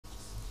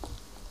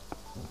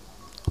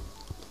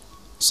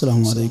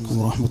السلام عليكم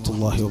ورحمة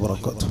الله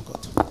وبركاته.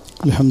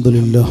 الحمد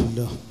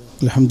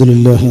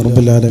لله رب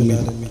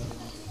العالمين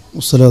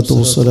والصلاة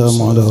والسلام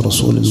على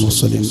رسول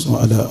المرسلين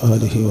وعلى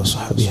آله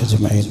وصحبه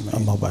أجمعين.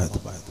 أما بعد،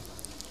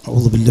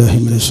 أعوذ بالله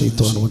من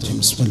الشيطان الرجيم.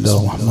 بسم الله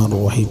الرحمن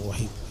الرحيم.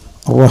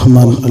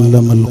 الرحمن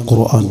علم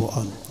القرآن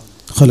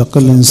خلق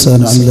الإنسان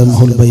علمه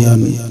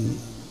البيان.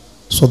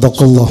 صدق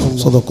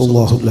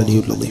الله العلي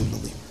العظيم.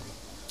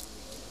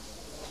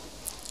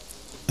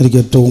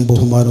 ഏറ്റവും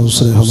ബഹുമാനവും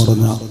സ്നേഹം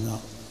നിറഞ്ഞ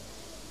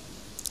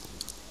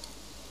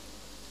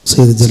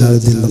സയ്യിദ്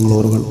ജലാലുദ്ദീൻ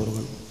തങ്ങളോറുകൾ,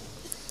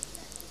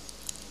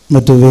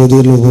 മറ്റു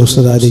വേദിയിൽ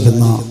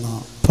ഉപസ്ഥരായിരിക്കുന്ന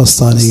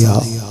പ്രസ്ഥാനിക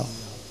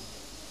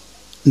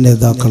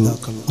നേതാക്കൾ,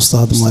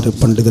 ഉസ്താദുമാർ,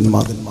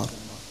 പണ്ഡിതന്മാർ,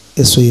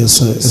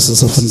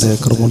 SSF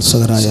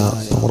കർമ്മോത്സകരായ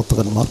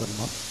പ്രവർത്തകന്മാർ,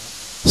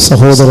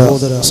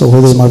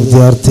 സഹോദരന്മാർ,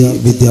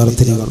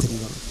 വിദ്യാർത്ഥിനികൾ,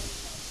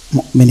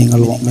 മുഅ്മിനീങ്ങൾ,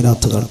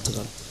 മുഅ്മിനാത്തുകൾ,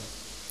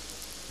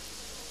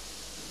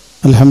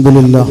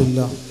 അൽഹംദുലില്ലാഹ്,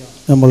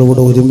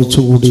 നമ്മളിവിടെ ഒരുമിച്ച്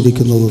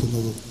കൂടിയിരിക്കുന്നത്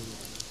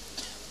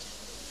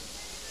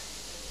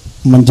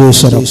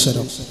മഞ്ചേശ്വരം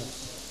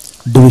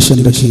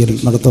ഡിവിഷന്റെ കീഴിൽ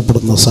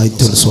നടത്തപ്പെടുന്ന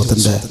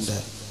സാഹിത്യോത്സവത്തിന്റെ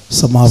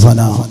സമാപന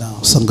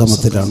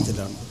സംഗമത്തിലാണ്.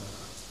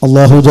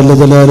 അല്ലാഹു ജല്ല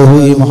ജലാലുഹു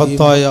ഈ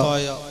മഹത്തായ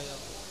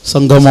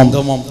സംഗമം,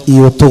 ഈ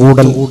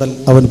ഒത്തുകൂടൽ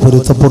അവൻ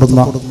പൊരുത്തപ്പെടുന്ന,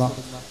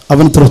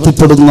 അവൻ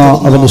തൃപ്തിപ്പെടുന്ന,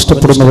 അവൻ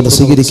ഇഷ്ടപ്പെടുന്ന, അവൻ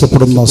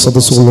സ്വീകരിക്കപ്പെടുന്ന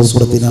സദസ്സുകൾ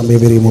ഉൾപ്പെടുത്തി നാം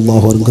ഏവരെയും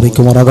അല്ലാഹു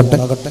അനുഗ്രഹിക്കുമാറാകട്ടെ.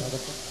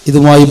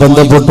 ഇതുമായി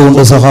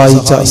ബന്ധപ്പെട്ടുകൊണ്ട്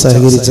സഹായിച്ച,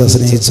 സഹകരിച്ച,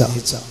 സ്നേഹിച്ച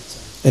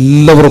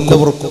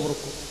എല്ലാവർക്കും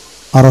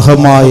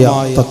അർഹമായ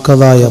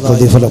തക്കതായ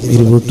പ്രതിഫലം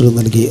ഇരു വീട്ടിൽ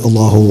നൽകി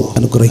അല്ലാഹു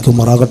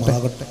അനുഗ്രഹിക്കുമാറാകട്ടെ.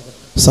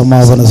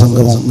 സമാപന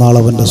സംഗമം നാളെ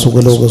അവന്റെ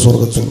സുഖലോക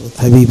സ്വർഗത്തിൽ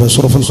ഹബീബ്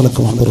അഷ്റഫുൽ ഖൽഖ്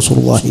മുഹമ്മദ്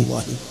റസൂലുള്ളാഹി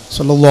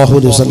സ്വല്ലല്ലാഹു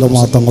അലൈഹി വസല്ലം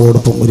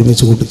തങ്ങളോടൊപ്പം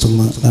ഒരുമിച്ച്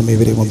കൂട്ടിച്ചെന്ന് നാം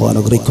ഇവരെയും അല്ലാഹു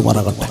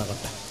അനുഗ്രഹിക്കുമാറാകട്ടെ.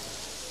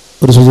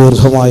 ഒരു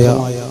സുദീർഘമായ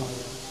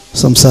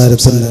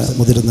സംസാരത്തിന്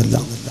മുതിരുന്നില്ല.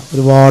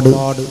 ഒരുപാട്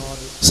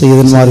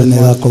സയ്യിദന്മാരും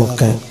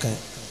നേതാക്കളൊക്കെ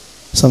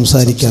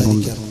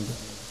സംസാരിക്കാനുണ്ട്.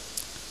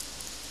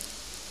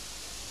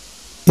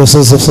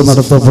 SSF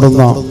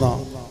നടത്തപ്പെടുന്ന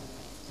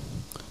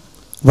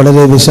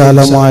വളരെ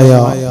വിശാലമായ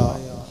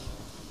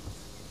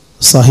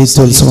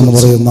സാഹിത്യോത്സവം എന്ന്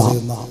പറയുന്ന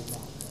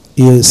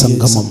ഈ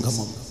സംഗമം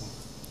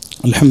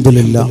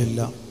അൽഹംദുലില്ലാഹ്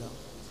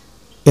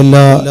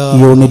എല്ലാ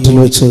യൂണിറ്റിൽ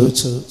വെച്ച്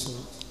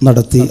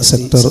നടത്തി.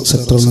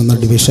 സെക്ടറിൽ നിന്ന്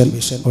ഡിവിഷൻ,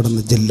 അവിടെ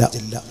നിന്ന് ജില്ല,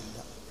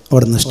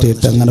 അവിടെ നിന്ന്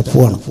സ്റ്റേറ്റ്, അങ്ങനെ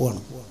പോവാണ്.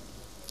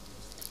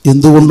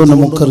 എന്തുകൊണ്ടും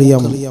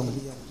നമുക്കറിയാം,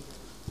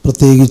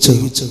 പ്രത്യേകിച്ച്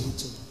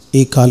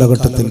ഈ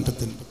കാലഘട്ടത്തിൽ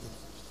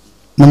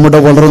നമ്മുടെ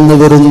വളർന്നു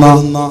വരുന്ന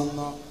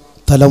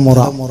തലമുറ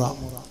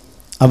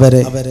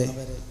അവരെ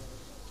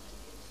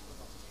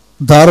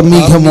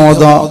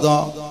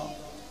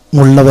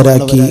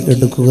ധാർമ്മികബോധമുള്ളവരാക്കി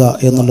എടുക്കുക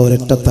എന്നുള്ള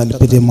ഒരൊറ്റ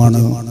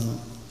താല്പര്യമാണ്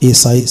ഈ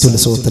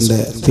സാഹിത്യോത്സവത്തിന്റെ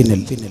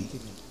പിന്നിൽ.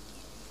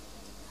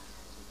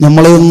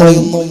 നമ്മളെയൊന്നും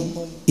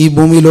ഈ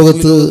ഭൂമി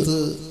ലോകത്ത്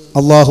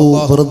അള്ളാഹു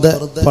വെറുതെ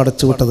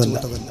പടച്ചുവിട്ടതല്ല.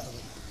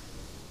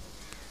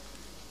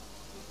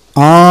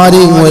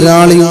 ആരെയും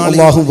ഒരാളെയും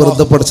അള്ളാഹു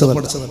വെറുതെ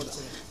പഠിച്ചതല്ല.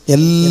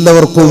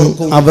 എല്ലാവർക്കും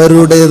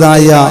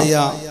അവരുടേതായ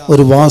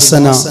ഒരു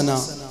വാസന,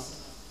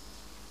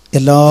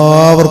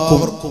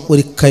 എല്ലാവർക്കും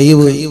ഒരു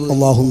കഴിവ്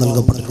അള്ളാഹു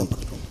നൽകപ്പെട്ടിട്ടുണ്ട്.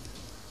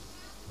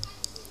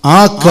 ആ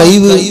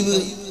കഴിവ്,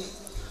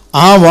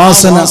 ആ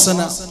വാസന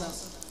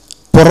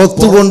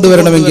പുറത്തു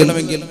കൊണ്ടുവരണമെങ്കിൽ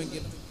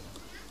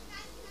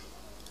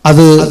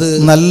അത്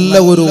നല്ല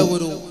ഒരു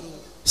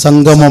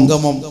സംഗമം,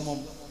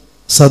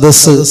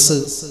 സദസ്സ്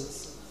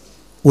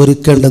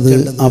ഒരുക്കേണ്ടത്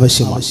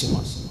ആവശ്യമാണ്.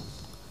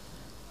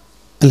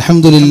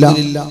 അൽഹംദുലില്ലാഹ്,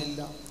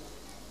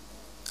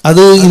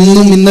 അത്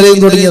ഇന്നും ഇന്നലെയും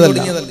തുടങ്ങിയതല്ല.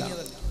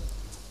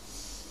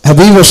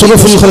 ഹബീബ്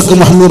അഷ്റഫുൽ ഖൽഖ്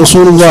മുഹമ്മദ്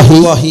റസൂലുള്ളാഹി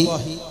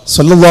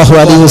സ്വല്ലല്ലാഹു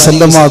അലൈഹി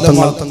വസല്ലം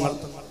തങ്ങൾ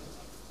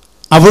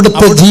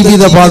അവിടുത്തെ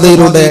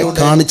ജീവിതപാതയിലൂടെ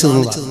കാണിച്ചു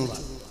തന്നതാണ്.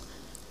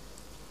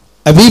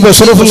 ഹബീബ്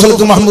അഷ്റഫുൽ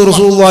ഖൽഖ് മുഹമ്മദ്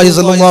റസൂലുള്ളാഹി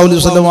സ്വല്ലല്ലാഹു അലൈഹി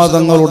വസല്ലം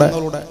തങ്ങളുടെ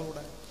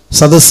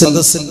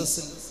സദസ്സിൽ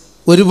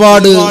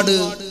ഒരുപാട്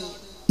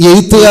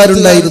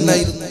എഴുത്തുകാരുണ്ടായിരുന്നു,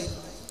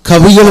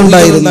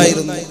 കവികളുണ്ടായിരുന്നു,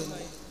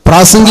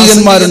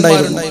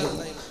 പ്രാസംഗികന്മാരുണ്ടായിരുന്നു.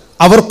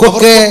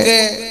 അവർക്കൊക്കെ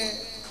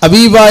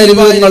ഹബീബായ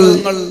രൂപങ്ങൾ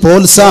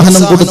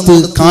പ്രോത്സാഹനം കൊടുത്ത്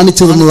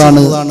കാണിച്ചു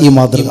തന്നതാണ് ഈ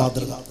മാതൃക.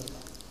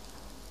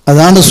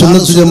 അതാണ്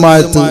സുന്നത്ത്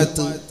ജമാഅത്ത്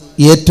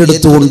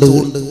ഏറ്റെടുത്തുകൊണ്ട്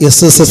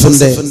SSF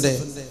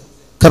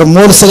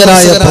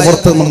കർമ്മോത്സകരായ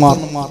പ്രവർത്തകന്മാർ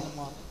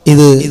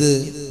ഇത്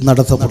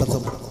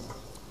നടത്തപ്പെടുന്നത്.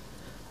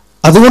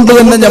 അതുകൊണ്ട്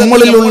തന്നെ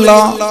നമ്മളിലുള്ള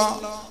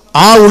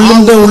ആ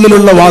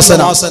ഉള്ളിലുള്ള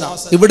വാസന,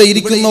 ഇവിടെ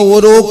ഇരിക്കുന്ന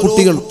ഓരോ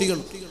കുട്ടികളും,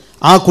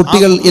 ആ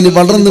കുട്ടികൾ ഇനി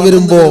വളർന്നു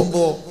വരുമ്പോ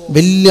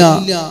വലിയ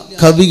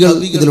കവികൾ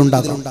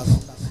ഇതിലുണ്ടാകാം,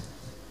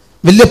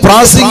 വലിയ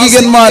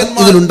പ്രാസംഗികന്മാർ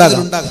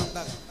ഇതിലുണ്ടാകാം,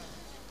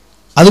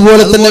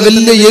 അതുപോലെ തന്നെ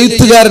വലിയ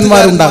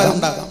എഴുത്തുകാരന്മാരുണ്ടാകാം,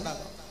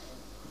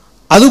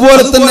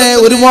 അതുപോലെ തന്നെ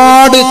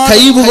ഒരുപാട്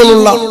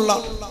കഴിവുകളുള്ള,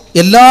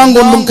 എല്ലാം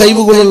കൊണ്ടും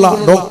കഴിവുകളുള്ള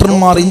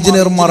ഡോക്ടർമാർ,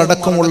 എഞ്ചിനീയർമാർ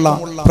അടക്കമുള്ള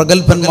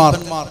പ്രഗത്ഭന്മാർ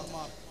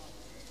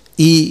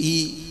ഈ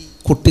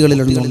കുട്ടികളിൽ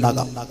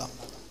ഉണ്ടാകാം.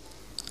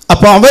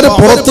 അപ്പൊ അവരെ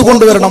പുറത്തു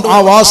കൊണ്ടുവരണം. ആ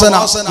വാസന,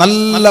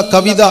 നല്ല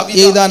കവിത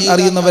എഴുതാൻ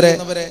അറിയുന്നവരെ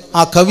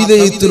ആ കവിത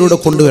എഴുത്തിലൂടെ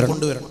കൊണ്ടുവരണം.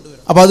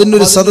 അപ്പൊ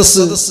അതിനൊരു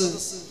സദസ്സ്,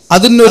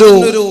 അതിനൊരു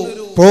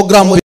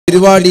പ്രോഗ്രാം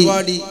പരിപാടി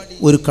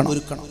ഒരുക്കണം.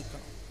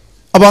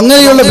 അപ്പൊ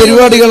അങ്ങനെയുള്ള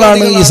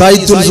പരിപാടികളാണ് ഈ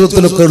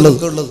സാഹിത്യോത്സവത്തിലൊക്കെ ഉള്ളത്.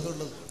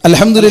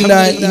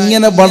 അൽഹംദുലില്ലാഹ്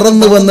ഇങ്ങനെ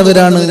വളർന്നു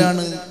വന്നവരാണ്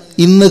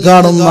ഇന്ന്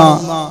കാണുന്ന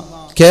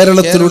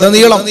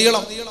കേരളത്തിലുടനീളം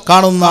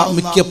കാണുന്ന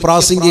മിക്ക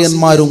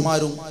പ്രാസംഗികന്മാരും.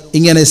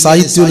 ഇങ്ങനെ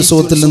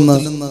സാഹിത്യോത്സവത്തിൽ നിന്ന്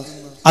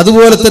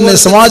അതുപോലെ തന്നെ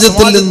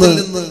സമാജത്തിൽ നിന്ന്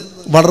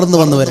വളർന്നു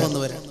വന്നവരാണ്.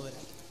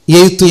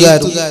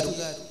 എഴുത്തുകാരും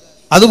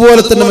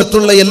അതുപോലെ തന്നെ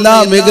മറ്റുള്ള എല്ലാ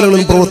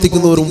മേഖലകളിലും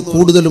പ്രവർത്തിക്കുന്നവരും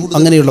കൂടുതലും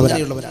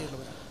അങ്ങനെയുള്ളവരാണ്.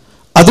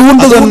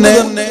 അതുകൊണ്ട് തന്നെ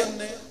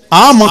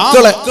ആ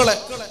മക്കളെ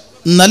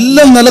നല്ല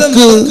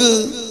നിലക്ക്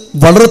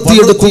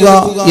വളർത്തിയെടുക്കുക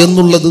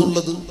എന്നുള്ളത്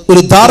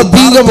ഒരു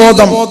ധാർമ്മിക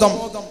ബോധം,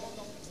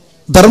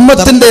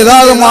 ധർമ്മത്തിന്റെ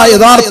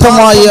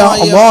യഥാർത്ഥമായ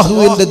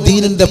അല്ലാഹുവിന്റെ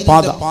ദീനിന്റെ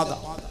പാത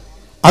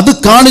അത്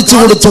കാണിച്ചു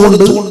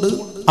കൊടുത്തുകൊണ്ട്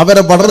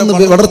അവരെ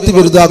വളർത്തി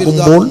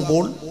വലുതാകുമ്പോൾ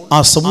ആ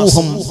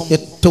സമൂഹം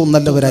ഏറ്റവും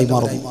നല്ലവരായി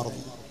മാറും.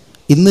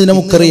 ഇന്ന്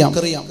നമുക്കറിയാം,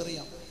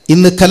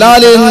 ഇന്ന്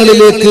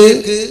കലാലയങ്ങളിലേക്ക്,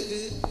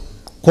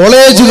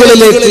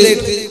 കോളേജുകളിലേക്ക്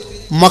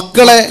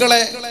മക്കളെ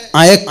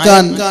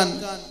അയക്കാൻ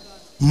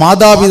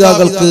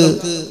മാതാപിതാക്കൾക്ക്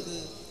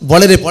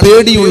വളരെ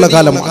പേടിയുള്ള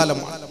കാലമാണ്.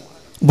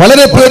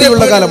 വളരെ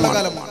പേടിയുള്ള കാലമാണ്.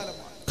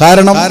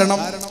 കാരണം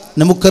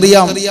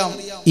നമുക്കറിയാം,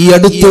 ഈ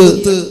അടുത്ത്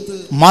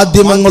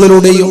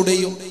മാധ്യമങ്ങളിലൂടെയും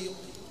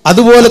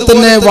അതുപോലെ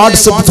തന്നെ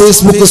വാട്സപ്പ്,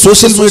 ഫേസ്ബുക്ക്,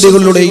 സോഷ്യൽ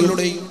മീഡിയകളിലൂടെയും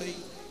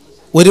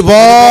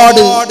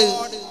ഒരുപാട്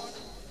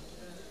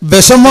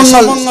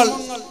വിഷമങ്ങൾ,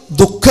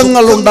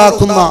 ദുഃഖങ്ങൾ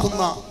ഉണ്ടാക്കുന്ന,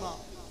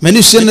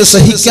 മനുഷ്യന്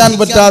സഹിക്കാൻ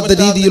പറ്റാത്ത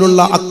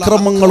രീതിയിലുള്ള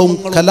അക്രമങ്ങളും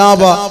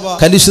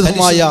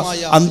കലുഷിതമായ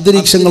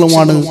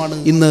അന്തരീക്ഷങ്ങളുമാണ്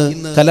ഇന്ന്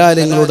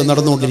കലാലയങ്ങളോട്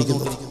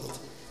നടന്നുകൊണ്ടിരിക്കുന്നത്.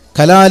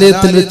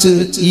 കലാലയത്തിൽ വെച്ച്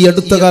ഈ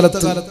അടുത്ത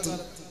കാലത്ത്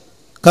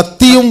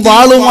കത്തിയും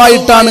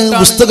വാളുമായിട്ടാണ്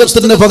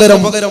പുസ്തകത്തിന്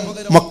പകരം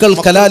മക്കൾ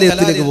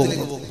കലാലയത്തിലേക്ക്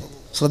പോകുന്നത്.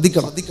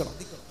 ശ്രദ്ധിക്കണം,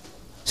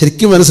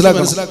 ശരിക്കും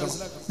മനസ്സിലാക്കണം.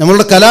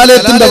 നമ്മളുടെ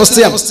കലാലയത്തിന്റെ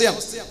അവസ്ഥയാണ്,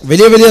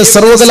 വലിയ വലിയ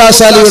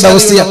സർവകലാശാലയുടെ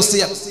അവസ്ഥയാണ്.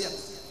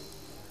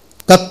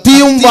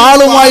 കത്തിയും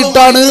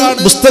വാളുമായിട്ടാണ്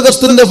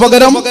പുസ്തകത്തിന്റെ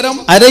പകരം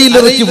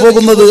അരയിലിറക്കി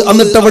പോകുന്നത്.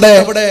 എന്നിട്ട് അവിടെ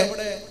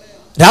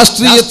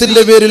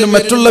രാഷ്ട്രീയത്തിന്റെ പേരിലും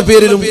മറ്റുള്ള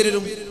പേരിലും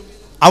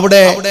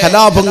അവിടെ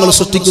കലാപങ്ങൾ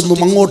സൃഷ്ടിക്കുന്നു,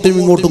 അങ്ങോട്ടും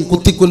ഇങ്ങോട്ടും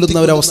കുത്തിക്കൊല്ലുന്ന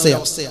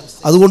ഒരവസ്ഥയാണ്.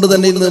 അതുകൊണ്ട്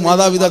തന്നെ ഇന്ന്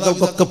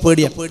മാതാപിതാക്കൾക്കൊക്കെ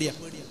പേടിയാണ്.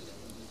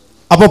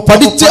 അപ്പൊ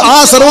പഠിച്ച് ആ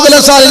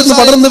സർവകലാശാലയിൽ നിന്ന്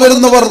പടർന്നു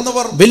വരുന്നവർ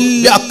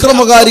വലിയ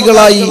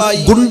അക്രമകാരികളായി,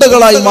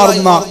 ഗുണ്ടകളായി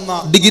മാറുന്ന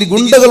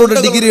ഗുണ്ടകളുടെ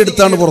ഡിഗ്രി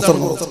എടുത്താണ്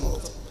പുറത്തിറങ്ങുന്നത്.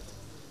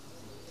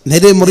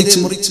 നേരെ മറിച്ച്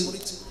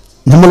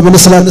നമ്മൾ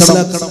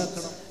മനസ്സിലാക്കണം,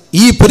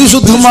 ഈ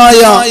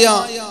പരിശുദ്ധമായ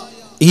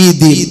ഈ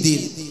ദീൻ,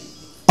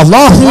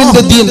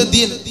 അല്ലാഹുവിന്റെ ദീൻ,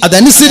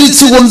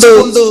 അതനുസരിച്ചുകൊണ്ട്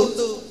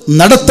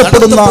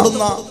നടത്തപ്പെടുന്ന,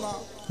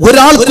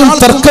 ഒരാൾക്കും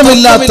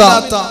തർക്കമില്ലാത്ത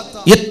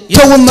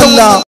ഏറ്റവും നല്ല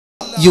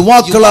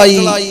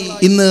യുവാക്കളായി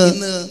ഇന്ന്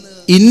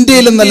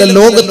ഇന്ത്യയിൽ എന്നല്ല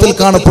ലോകത്തിൽ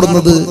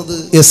കാണപ്പെടുന്നത്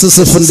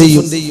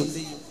SSFന്റെയും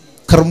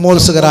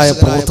കർമ്മോത്സുകരായ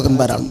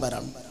പ്രവർത്തകന്മാരാണ്.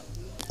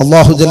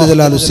 അല്ലാഹു ജല്ല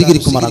ജലാലുഹു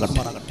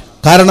സ്വീകരിക്കുമാറാകട്ടെ.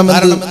 കാരണം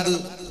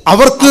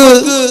അവർക്ക്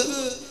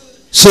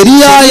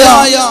ശരിയായ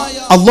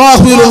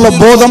അല്ലാഹുവിലുള്ള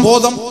ബോധം,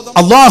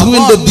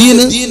 അല്ലാഹുവിന്റെ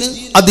ദീന്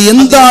അത്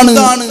എന്താണ്,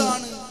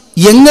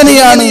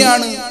 എങ്ങനെയാണ്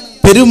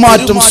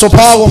പെരുമാറ്റം,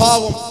 സ്വഭാവം,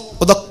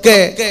 അതൊക്കെ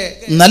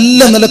നല്ല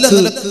നിലക്ക്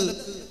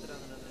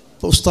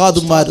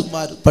ഉസ്താദുമാർ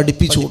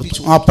പഠിപ്പിച്ചു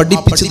കൊടുത്തു. ആ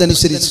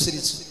പഠിപ്പിച്ചതനുസരിച്ച്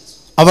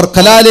അവർ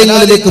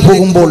കലാലയങ്ങളിലേക്ക്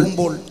പോകുമ്പോൾ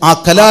ആ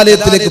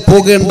കലാലയത്തിലേക്ക്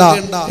പോകേണ്ട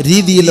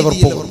രീതിയിൽ അവർ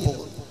പോകും,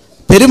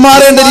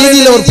 പെരുമാറേണ്ട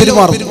രീതിയിൽ അവർ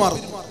പെരുമാറും.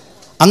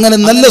 അങ്ങനെ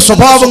നല്ല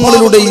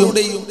സ്വഭാവങ്ങളിലൂടെയും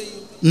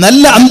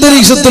നല്ല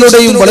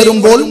അന്തരീക്ഷത്തിലൂടെയും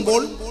വളരുമ്പോൾ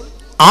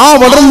ആ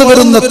വളർന്നു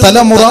വരുന്ന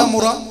തലമുറ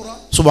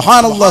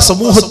സുബ്ഹാനല്ലാഹ്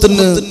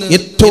സമൂഹത്തിന്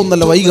ഏറ്റവും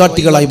നല്ല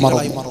വൈകാട്ടികളായി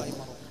മാറും.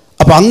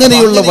 അപ്പൊ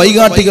അങ്ങനെയുള്ള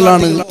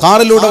വൈകാട്ടികളാണ്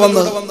കാറിലൂടെ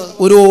വന്ന്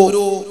ഒരു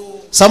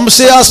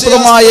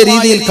സംശയാസ്പദമായ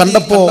രീതിയിൽ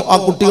കണ്ടപ്പോ ആ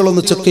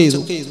കുട്ടികളൊന്ന് ചെക്ക് ചെയ്തു.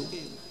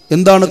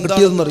 എന്താണ്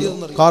കിട്ടിയതെന്നറിയോ?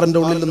 കാറിന്റെ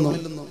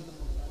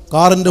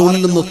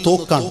ഉള്ളിൽ നിന്ന്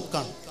തോക്കാണ്.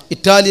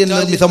 ഇറ്റാലിയൻ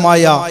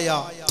നിർമ്മിതമായ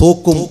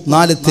തോക്കും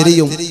 4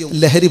 തിരയും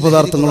ലഹരി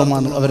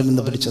പദാർത്ഥങ്ങളുമാണ് അവരിൽ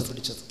നിന്ന് പിടിച്ചത്.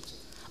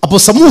 അപ്പൊ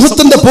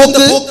സമൂഹത്തിന്റെ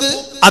പോക്ക്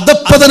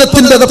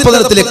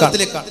അധപ്പതനത്തിലേക്കാണ്.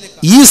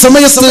 ഈ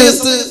സമയത്ത്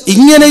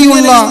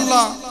ഇങ്ങനെയുള്ള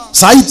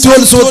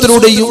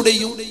സാഹിത്യോത്സവത്തിലൂടെയും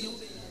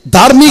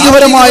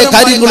ധാർമ്മികപരമായ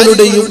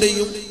കാര്യങ്ങളിലൂടെയും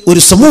ഒരു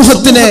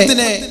സമൂഹത്തിനെ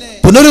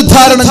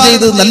പുനരുദ്ധാരണം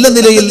ചെയ്ത് നല്ല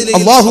നിലയിൽ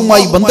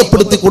അല്ലാഹുവുമായി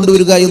ബന്ധപ്പെടുത്തി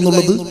കൊണ്ടുവരിക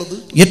എന്നുള്ളത്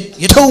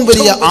ഏറ്റവും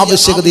വലിയ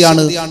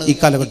ആവശ്യകതയാണ് ഈ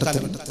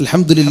കാലഘട്ടത്തിൽ.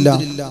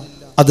 അൽഹംദുലില്ലാഹ്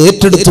അത്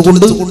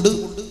ഏറ്റെടുത്തുകൊണ്ട്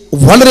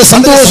വളരെ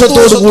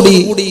സന്തോഷത്തോടു കൂടി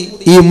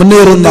ഈ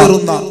മുന്നേറുന്ന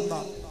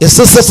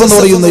SSF എന്ന്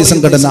പറയുന്ന ഈ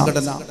സംഘടന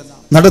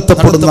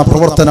നടത്തപ്പെടുന്ന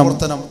പ്രവർത്തനം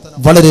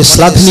വളരെ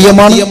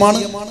ശ്ലാഘനീയമാണ്,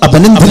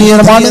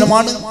 അഭിനന്ദനീയമാണ്.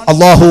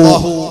 അല്ലാഹു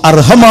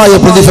അർഹമായ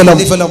പ്രതിഫലം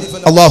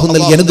അല്ലാഹു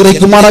നൽകി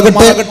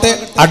അനുഗ്രഹിക്കുമാറാകട്ടെ.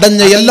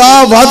 അടഞ്ഞ എല്ലാ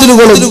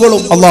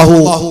വാതിലുകളും അല്ലാഹു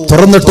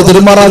തുറന്നിട്ട്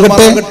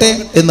തരുമാറാകട്ടെ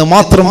എന്ന്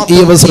മാത്രം ഈ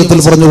അവസരത്തിൽ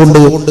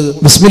പറഞ്ഞുകൊണ്ട്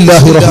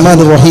ബിസ്മില്ലാഹിർ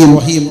റഹ്മാനിർ റഹീം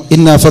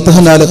ഇന്നാ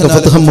ഫതഹ്നാ ലക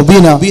ഫതഹൻ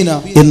മുബീന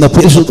എന്ന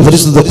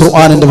പരിശുദ്ധ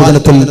ഖുർആനിന്റെ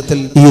വചനത്തിൽ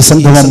ഈ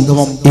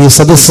സംഗമം, ഈ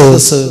സദസ്സ്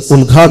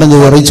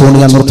ഉദ്ഘാടനം അറിയിച്ചുകൊണ്ട്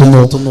ഞാൻ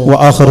നിർത്തുന്നു.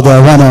 വആഖിറു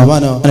ദഅവാനാ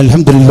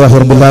അൽഹംദുലില്ലാഹി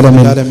റബ്ബിൽ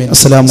ആലമീൻ.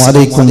 അസ്സലാമു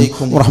അലൈക്കും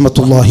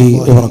വറഹ്മത്തുള്ളാഹി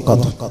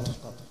വബറകാതുഹു.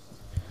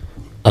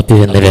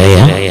 അഭിനന്ദനായ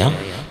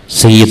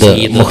സയ്യിദ്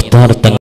മുഖ്താർ തങ്ങൾ